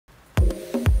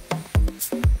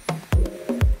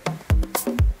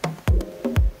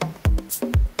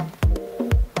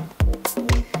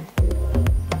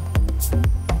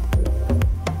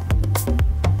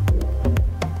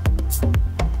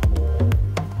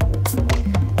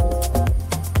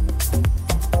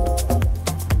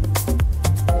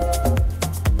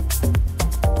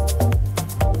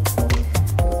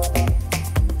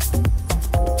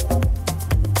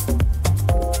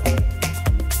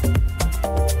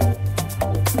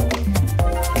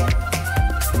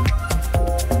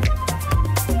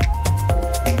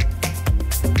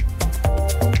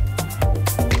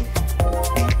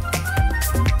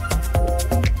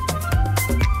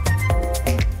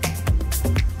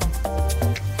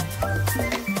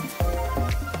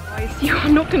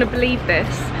You're not going to believe this.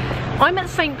 I'm at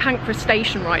St. Pancras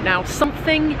station right now.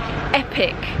 Something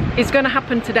epic is going to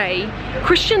happen today.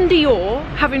 Christian Dior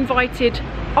have invited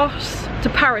us to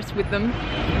Paris with them.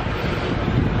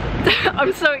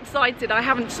 I'm so excited, I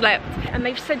haven't slept. And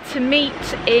they've said to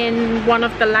meet in one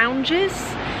of the lounges.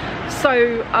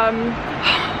 So,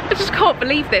 I just can't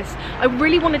believe this. I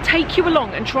really want to take you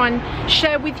along and try and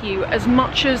share with you as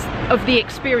much of the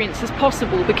experience as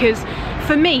possible, because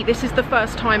for me, this is the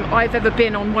first time I've ever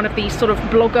been on one of these sort of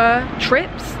blogger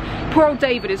trips. Poor old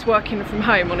David is working from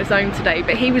home on his own today,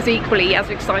 but he was equally as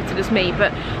excited as me.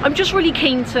 But I'm just really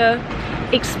keen to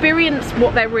experience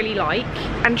what they're really like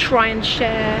and try and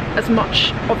share as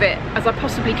much of it as I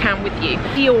possibly can with you.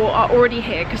 Dior are already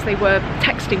here because they were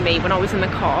texting me when I was in the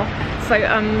car. So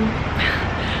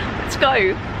let's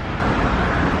go.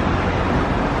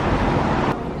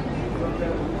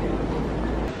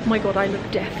 Oh my god, I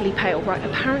look deathly pale. Right,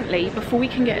 apparently before we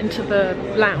can get into the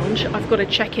lounge, I've got to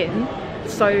check in.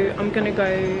 So I'm gonna go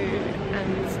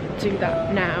and do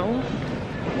that now.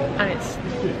 And it's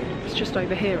just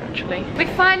over here actually. We're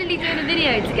finally doing a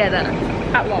video together.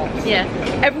 At last. Yeah.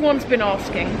 Everyone's been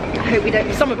asking. I hope we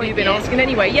don't. Some of you have been asking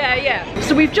anyway. Yeah.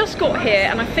 So we've just got here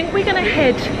and I think we're gonna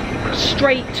head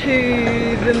straight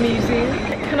to the museum.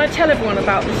 Can I tell everyone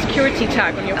about the security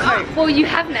tag on your coat? Well, you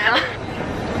have now.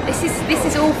 This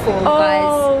is awful, guys.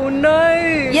 Oh no!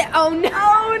 Yeah, oh no!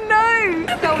 Oh no!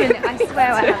 Stolen it, I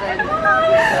swear I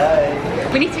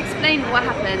haven't. We need to explain what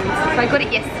happened. So I got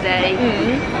it yesterday,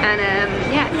 and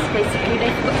yeah, it's basically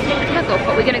they forgot to take the tag off,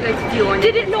 but we're gonna go to Dior.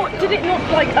 Did it not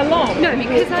like alarm? No,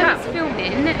 because I was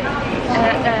filming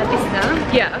Vista.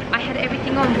 Yeah. I had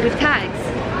everything on with tags,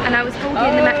 and I was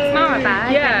holding the Max Mara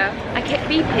bag. Yeah. I kept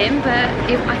beeping, but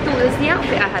I thought it was the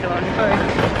outfit I had on.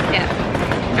 Oh. Yeah.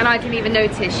 And I didn't even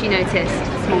notice, she noticed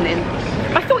this morning.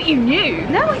 I thought you knew.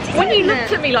 No, I didn't. When you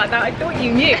looked at me like that, I thought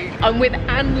you knew. I'm with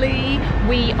Anne-Lee.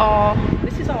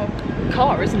 This is our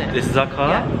car, isn't it? This is our car?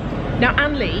 Yeah. Now,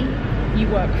 Anne-Lee, you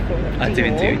work for Dior. I do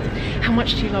indeed. How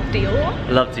much do you love Dior?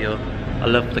 I love Dior. I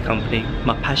love the company.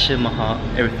 My passion, my heart,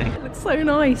 everything. It looks so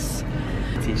nice.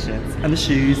 T-shirts and the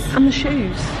shoes. And the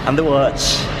shoes. And the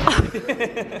watch.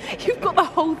 You've got the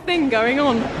whole thing going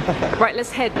on. Right,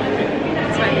 let's head.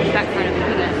 That kind of thing.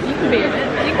 You can be in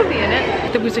it. You can be in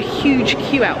it. There was a huge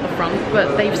queue out the front,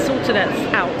 but they've sorted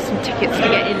us out some tickets to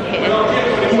get in here.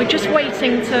 And we're just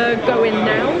waiting to go in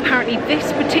now. Apparently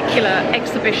this particular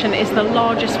exhibition is the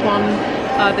largest one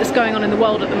that's going on in the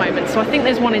world at the moment. So I think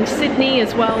there's one in Sydney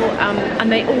as well,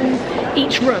 and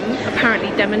each room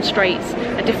apparently demonstrates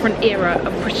a different era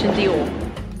of Christian Dior.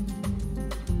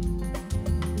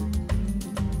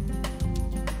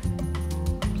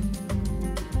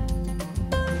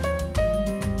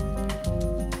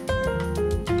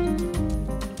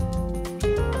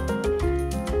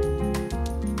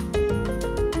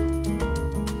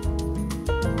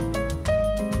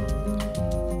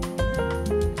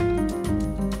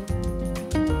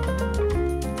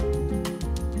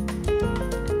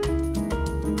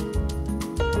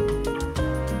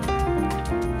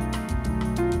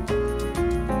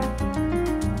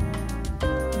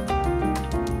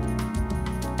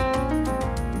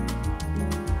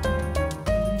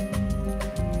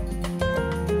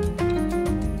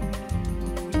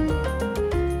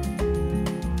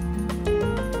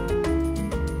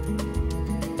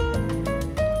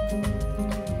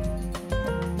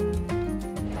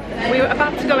 We're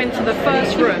about to go into the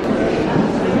first room.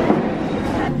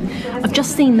 I've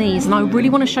just seen these and I really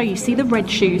want to show you. See the red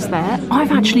shoes there?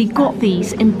 I've actually got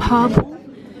these in purple.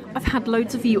 I've had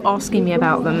loads of you asking me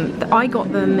about them. I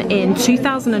got them in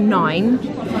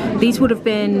 2009. These would have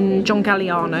been John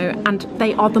Galliano, and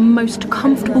they are the most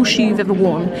comfortable shoe you've ever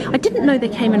worn. I didn't know they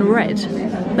came in red.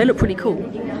 They look pretty cool.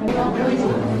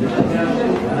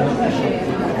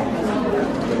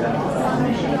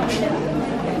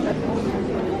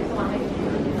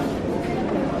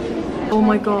 Oh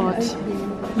my god,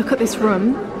 look at this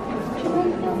room.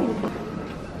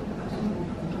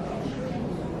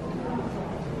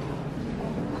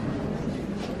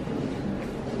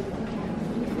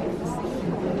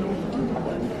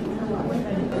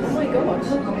 Oh my god.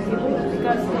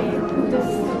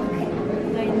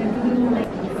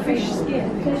 Fish skin.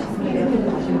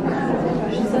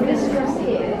 So this dress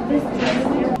here,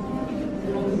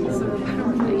 so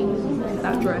apparently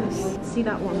that dress, see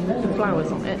that one with the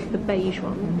flowers on it, the beige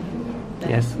one? There.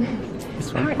 Yes,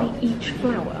 this one. Apparently each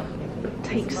flower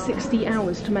takes 60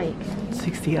 hours to make.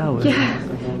 60 hours? Yeah,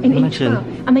 in each flower.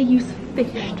 And they use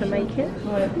fish to make it.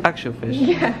 Actual fish?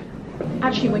 Yeah.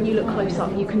 Actually, when you look close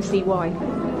up, you can see why.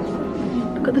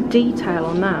 Look at the detail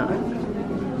on that.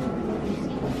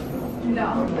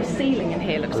 The ceiling in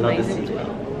here looks I love this amazing. ceiling.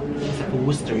 It's like a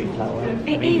woostery flower.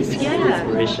 It is, It's yeah.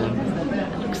 Inspiration.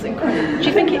 It looks incredible. Do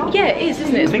you think it? Yeah, it is,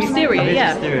 isn't it? It's wisteria,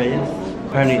 yeah. Wisteria, yes.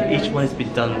 Apparently, each one has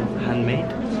been done handmade,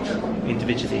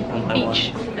 individually, one by one.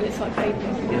 Each, and it's like paper.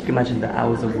 You can imagine the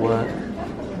hours of work.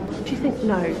 Do you think?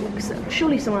 No, because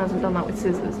surely someone hasn't done that with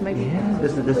scissors. Maybe. Yeah,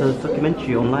 there's a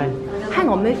documentary online. Hang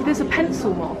on, there's a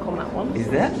pencil mark on that one. Is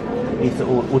there? These are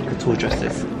all haute couture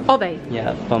dresses. Are they?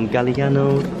 Yeah, from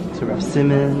Galliano to Ralph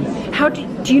Simmons. How do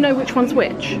you know which one's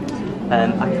which? I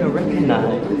can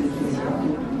recognize.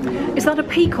 Is that a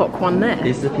peacock one there?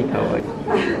 This is a peacock.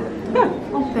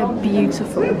 They're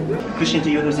beautiful. Christian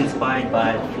Dior was inspired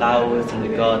by flowers in the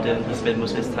garden. He spent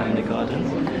most of his time in the gardens.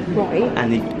 Right.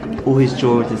 And all his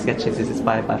drawings and sketches is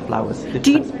inspired by flowers. Different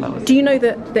types of flowers. Do you know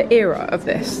the era of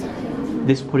this?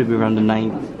 This will probably be around the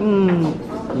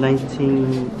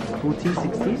 1940s,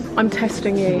 60s. I'm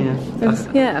testing you. Yeah.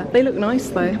 Yeah, they look nice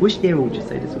though. Which era would you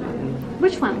say this was?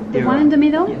 Which one? The Dior. one in the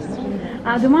middle? Yes.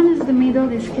 The one in the middle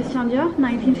is Christian Dior,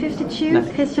 1952,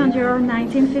 Nice. Christian Dior,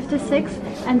 1956,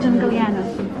 and John Galliano.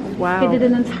 Wow. He did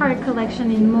an entire collection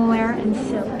in mohair and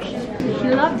silk. He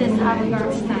loved this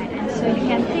avant-garde style, and so you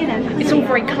can see that clearly. It's all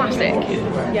very classic.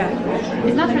 Yeah.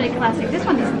 It's not really classic. This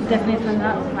one is definitely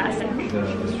not classic.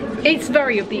 It's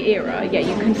very of the era. Yeah,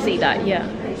 you can see that. Yeah.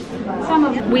 Some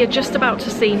of We are just about to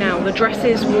see now the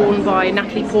dresses worn by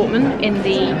Natalie Portman in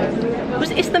the.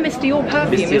 It's the Miss Dior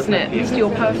perfume, Miss Dior isn't it? perfume. Miss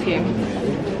Dior perfume.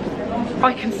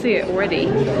 I can see it already.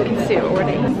 I can see it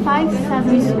already. 5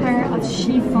 fabrics pair of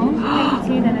chiffon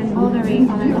painted and embroidery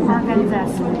on an organza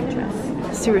silk dress.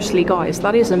 Seriously, guys,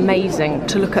 that is amazing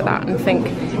to look at that and think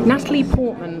Natalie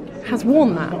Portman has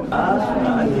worn that.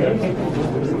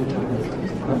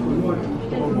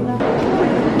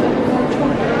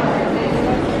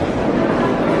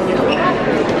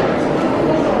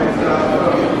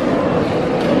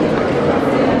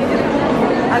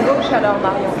 À gauche, alors,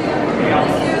 Marion.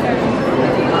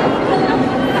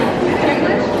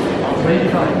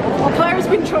 Claire has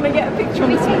been trying to get a picture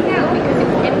on this one.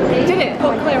 Did it?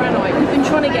 Well, Claire and I, we've been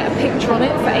trying to get a picture on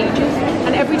it for ages,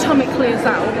 and every time it clears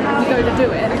out, we go to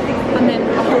do it, and then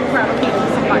a whole crowd of people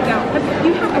come back down.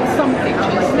 You have got some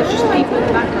pictures, there's just people in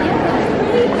the background.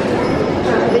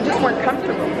 They just weren't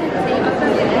comfortable.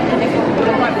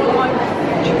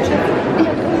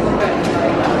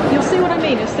 You'll see what I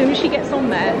mean as soon as she gets on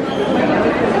there.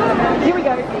 Here we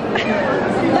go.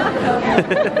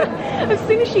 As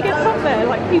soon as she gets up there,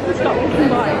 like people start walking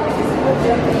by.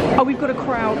 Oh, we've got a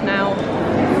crowd now.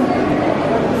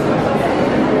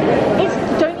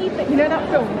 Don't you think, you know that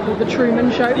film called The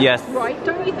Truman Show? Yes. Right,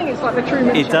 don't you think it's like The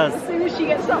Truman Show? It does. As soon as she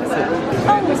gets up there.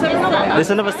 Oh, is there another one? There's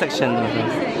another section.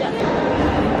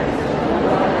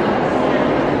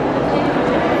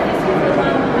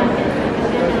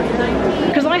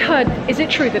 Because I heard, is it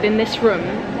true that in this room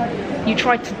you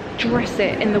tried to dress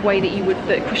it in the way that you would,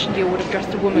 that Christian Dior would have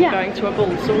dressed a woman going to a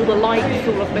ball? So all the lights,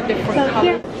 all of the different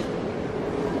colours.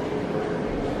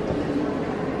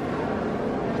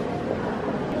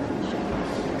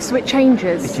 So it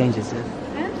changes. It changes, yes.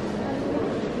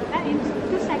 That in 2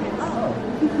 seconds.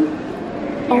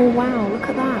 Oh wow, look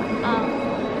at that.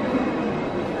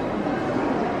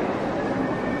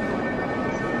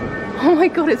 Oh my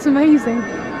god, it's amazing.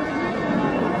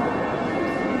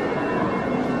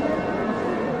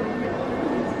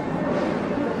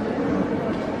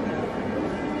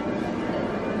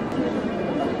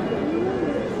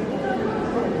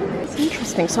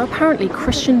 Interesting. So apparently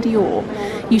Christian Dior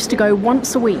used to go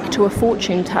once a week to a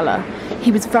fortune teller.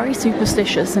 He was very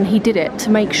superstitious and he did it to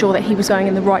make sure that he was going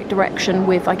in the right direction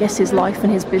with, I guess, his life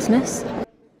and his business.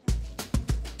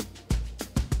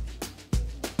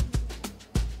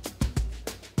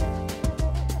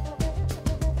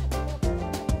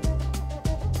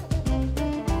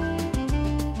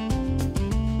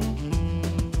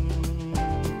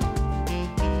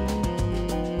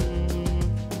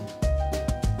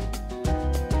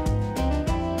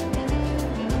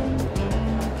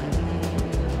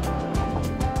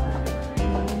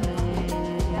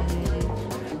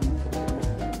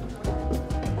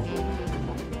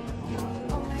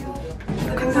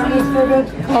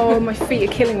 Oh, my feet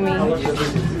are killing me. Oh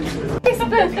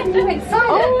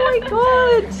my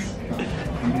god!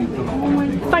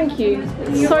 Thank you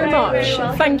so much.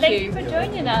 Thank you. Thank you for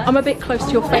joining us. I'm a bit close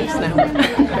to your face now.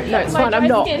 No, it's fine. I'm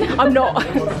not. I'm not.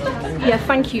 Yeah,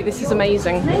 thank you. This is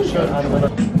amazing.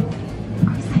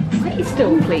 Stay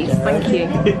still, please. Thank you.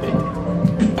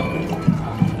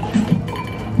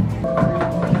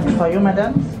 For you,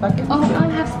 madam. Oh, I'll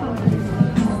have some.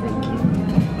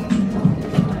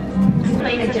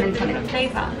 a gin and tonic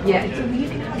flavour. Yeah.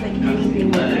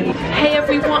 Hey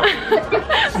everyone.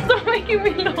 Stop making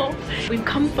me laugh. We've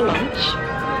come for lunch.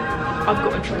 I've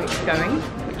got a drink going,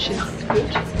 which is good.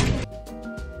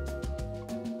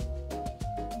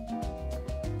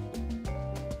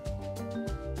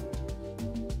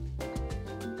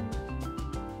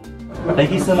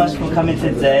 Thank you so much for coming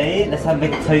today. Let's have a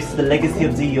toast to the legacy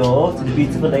of Dior, to the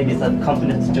beautiful ladies that have come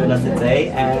to join us today,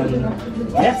 and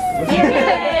yes!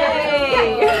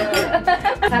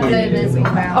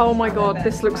 Oh my god,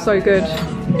 this looks so good.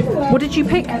 What did you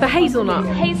pick? The hazelnut?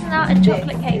 Hazelnut and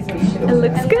chocolate cake. It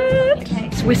looks good.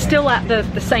 So we're still at the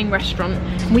same restaurant,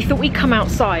 and we thought we'd come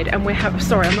outside and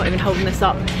sorry, I'm not even holding this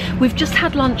up. We've just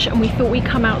had lunch and we thought we'd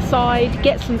come outside,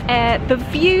 get some air. The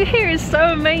view here is so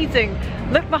amazing.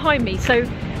 Look behind me. So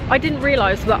I didn't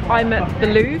realise that I'm at the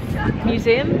Louvre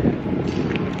Museum,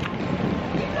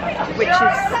 which is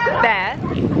there.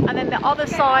 And then the other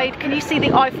side, can you see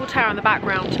the Eiffel Tower in the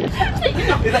background? Is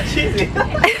that cheesy?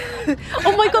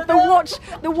 Oh my god,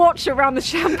 the watch around the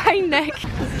champagne neck.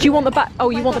 Do you want the bag? Oh,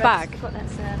 you want the bag?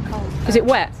 Cold. Is it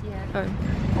wet? Yeah. Oh.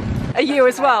 Are you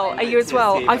as well? Are you as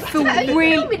well? I feel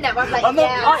really...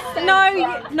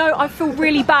 No, I feel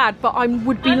really bad, but I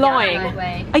would be lying.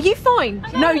 Are you fine?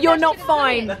 No, you're not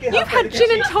fine. You've had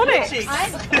gin and tonics.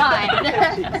 I'm fine.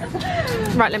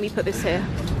 Right, let me put this here.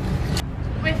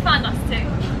 We're fun, us two.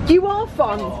 You are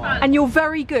fun, and you're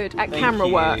very good at camera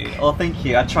work. Oh, thank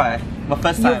you. I try. My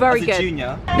first time You're very as a good.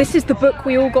 junior. This is the book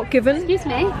we all got given. Excuse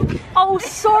me. Oh,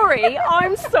 sorry.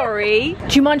 I'm sorry.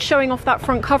 Do you mind showing off that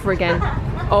front cover again?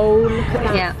 Oh, look at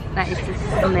that. Yeah, that is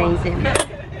just amazing.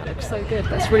 That looks so good.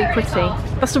 That's really pretty.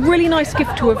 That's a really nice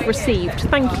gift to have received.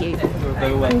 Thank you.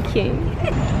 Thank you.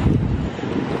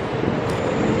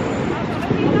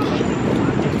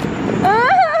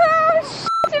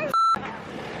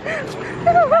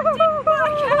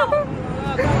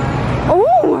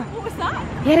 Oh! What was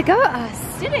that? He had a go at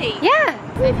us. Did he? Yeah.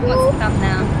 If he wants a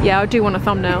thumbnail. Yeah, I do want a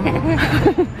thumbnail.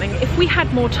 If we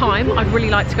had more time, I'd really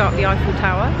like to go up the Eiffel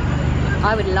Tower.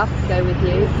 I would love to go with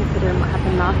you, considering what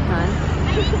happened last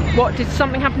time. What, did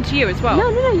something happen to you as well? No,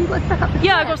 you got stuck up.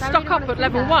 Yeah, I got stuck up at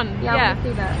level 1. Yeah, I want to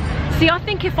see that. See, I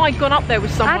think if I'd gone up there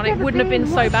with someone, it wouldn't have been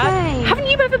so bad. Haven't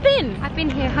you ever been? I've been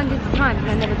here hundreds of times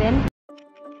and I've never been.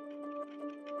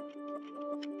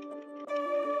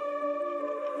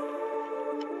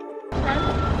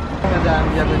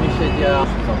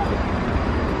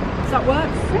 Does that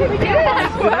work?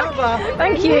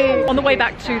 Thank you. On the way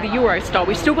back to the Eurostar,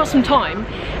 we've still got some time,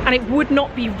 and it would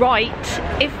not be right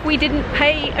if we didn't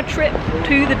pay a trip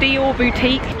to the Dior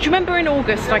boutique. Do you remember in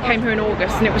August? I came here in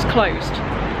August and it was closed.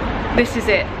 This is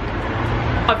it.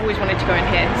 I've always wanted to go in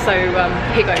here, so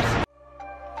here goes.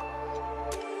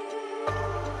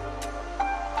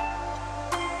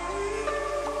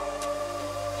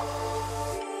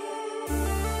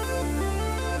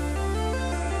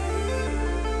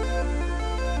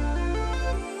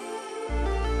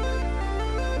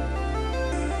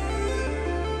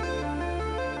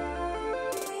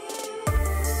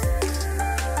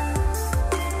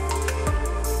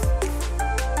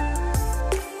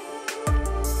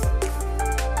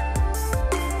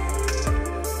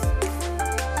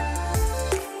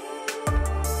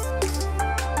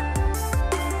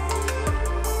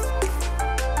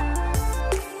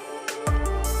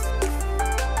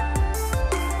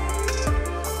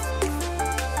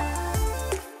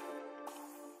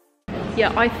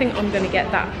 Yeah, I think I'm going to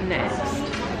get that next.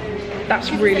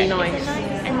 That's really nice.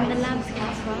 And the lambskin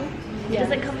as well. Yeah.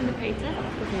 Does it come in the patent?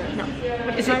 No.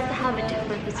 Is It's nice to have a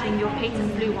difference between your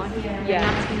patent blue one and the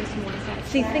lambskin is smaller size.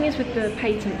 See, the thing is with the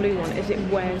patent blue one is it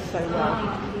wears so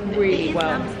well, really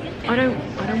well. I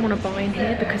don't want to buy in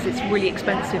here because it's really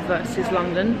expensive versus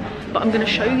London, but I'm going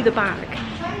to show you the bag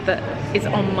that is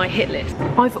on my hit list.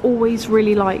 I've always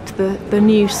really liked the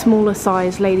new smaller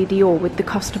size Lady Dior with the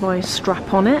customised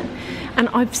strap on it, and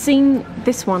I've seen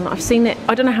this one, I've seen it,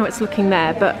 I don't know how it's looking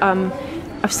there, but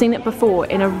I've seen it before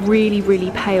in a really,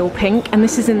 really pale pink, and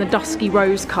this is in the dusky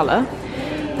rose colour.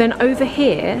 Then over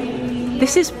here,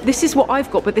 this is what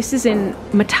I've got, but this is in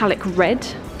metallic red.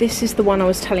 This is the one I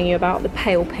was telling you about, the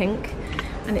pale pink,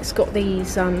 and it's got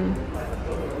these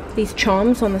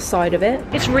charms on the side of it.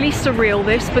 It's really surreal,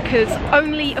 this, because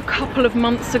only a couple of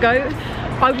months ago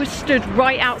I was stood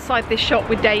right outside this shop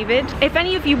with David. If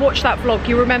any of you watched that vlog,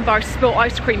 you remember I spilled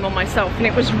ice cream on myself, and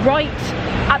it was right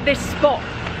at this spot.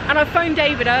 And I phoned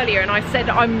David earlier and I said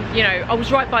I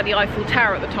was right by the Eiffel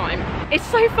Tower at the time. It's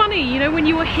so funny, you know, when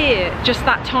you were here just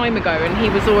that time ago, and he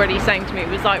was already saying to me, it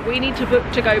was like, we need to book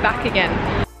to go back again.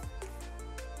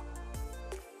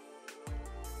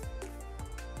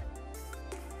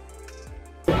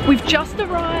 We've We've just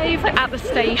arrived at the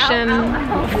station.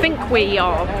 I think we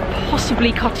are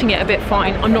possibly cutting it a bit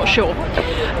fine, I'm not sure.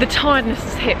 The tiredness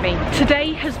has hit me.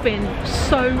 Today has been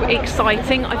so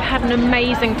exciting. I've had an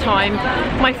amazing time.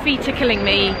 My feet are killing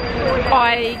me.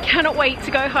 I cannot wait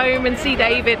to go home and see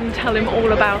David and tell him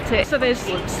all about it. So there's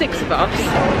 6 of us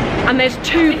and there's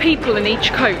 2 people in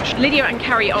each coach. Lydia and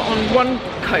Carrie are on one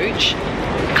coach,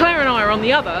 Claire and I are on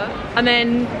the other, and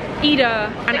then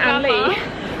Ida and Anne-Lee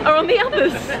are on the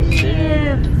others.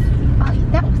 Yeah. Oh,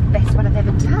 that was the best one I've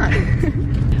ever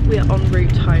done. We are en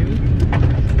route home.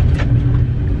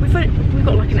 We've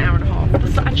got like an hour and a half.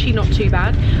 That's actually not too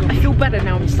bad. I feel better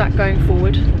now I'm sat going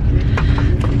forward.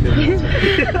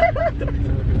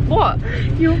 What?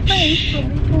 Your face when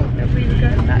we thought that we were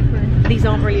going backwards. These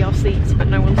aren't really our seats, but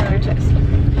no one's noticed.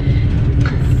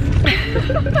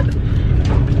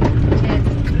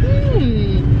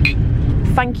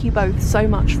 Thank you both so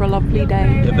much for a lovely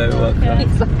day. You're very welcome.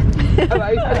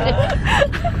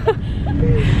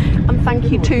 And thank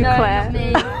you too, Claire.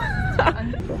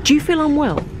 Do you feel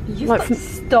unwell? You like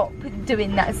stop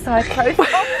doing that side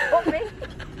profile for me.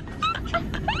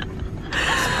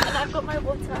 And I've got my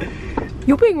water.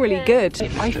 You're being really good.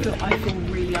 I feel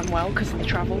really unwell because of the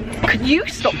travel. Could you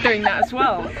stop doing that as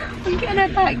well? I'm getting her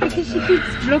back because she keeps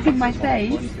vlogging my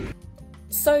face.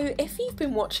 So if you've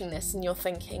been watching this and you're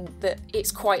thinking that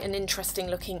it's quite an interesting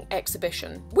looking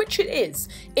exhibition, which it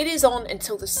is on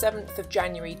until the 7th of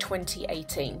January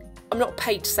 2018. I'm not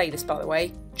paid to say this, by the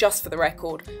way, just for the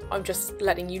record. I'm just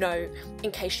letting you know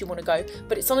in case you want to go.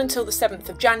 But it's on until the 7th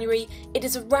of January. It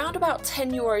is around about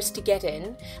 €10 to get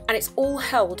in, and it's all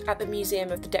held at the Museum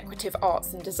of the Decorative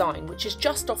Arts and Design, which is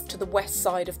just off to the west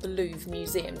side of the Louvre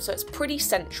Museum, so it's pretty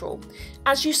central.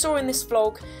 As you saw in this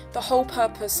vlog, the whole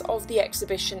purpose of the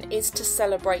exhibition is to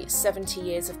celebrate 70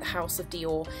 years of the House of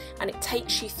Dior, and it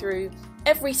takes you through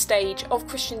every stage of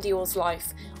Christian Dior's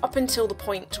life up until the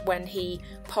point when he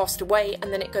passed away,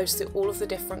 and then it goes through all of the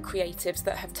different creatives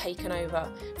that have taken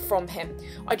over from him.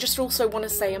 I just also want to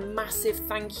say a massive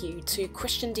thank you to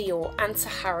Christian Dior and to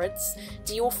Harrods.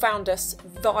 Dior found us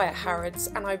via Harrods,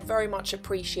 and I very much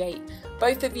appreciate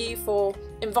both of you for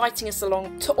inviting us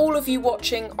along. To all of you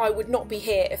watching, I would not be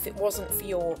here if it wasn't for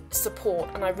your support,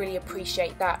 and I really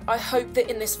appreciate that. I hope that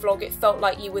in this vlog it felt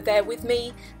like you were there with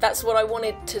me. That's what I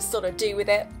wanted to sort of do with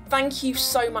it. Thank you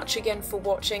so much again for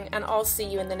watching, and I'll see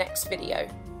you in the next video.